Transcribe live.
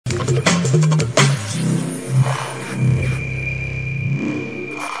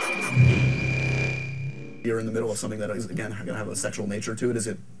in the middle of something that is, again, going to have a sexual nature to it. Is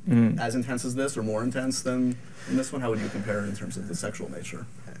it as intense as this or more intense than this one? How would you compare it in terms of the sexual nature?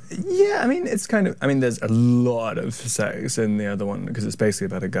 Yeah, I mean, it's kind of, I mean, there's a lot of sex in the other one because it's basically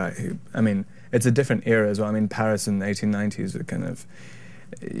about a guy who, I mean, it's a different era as well. I mean, Paris in the 1890s were kind of,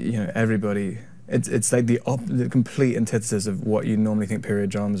 you know, everybody, it's like the complete antithesis of what you normally think period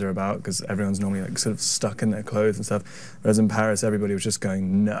dramas are about, because everyone's normally like sort of stuck in their clothes and stuff. Whereas in Paris, everybody was just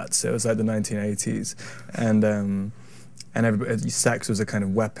going nuts. It was like the 1980s, and everybody, sex was a kind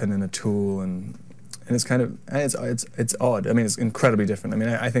of weapon and a tool, and it's kind of, it's odd. I mean, it's incredibly different. I mean,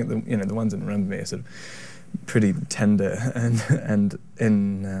 I think the, you know, the ones in Remember Me are sort of pretty tender, and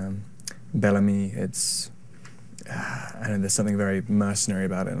in Bellamy, it's, I don't know, there's something very mercenary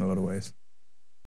about it in a lot of ways.